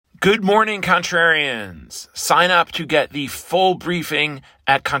Good morning, contrarians. Sign up to get the full briefing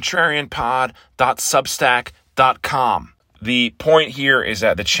at contrarianpod.substack.com. The point here is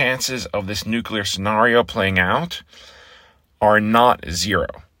that the chances of this nuclear scenario playing out are not zero.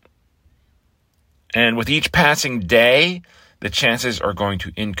 And with each passing day, the chances are going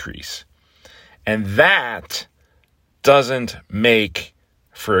to increase. And that doesn't make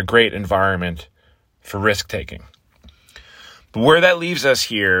for a great environment for risk-taking. But where that leaves us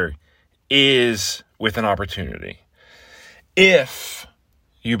here is with an opportunity. If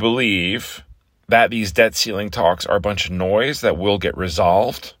you believe that these debt ceiling talks are a bunch of noise that will get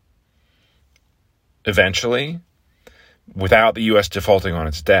resolved eventually without the U.S. defaulting on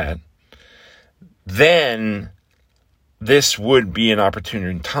its debt, then this would be an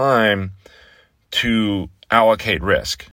opportune time to allocate risk.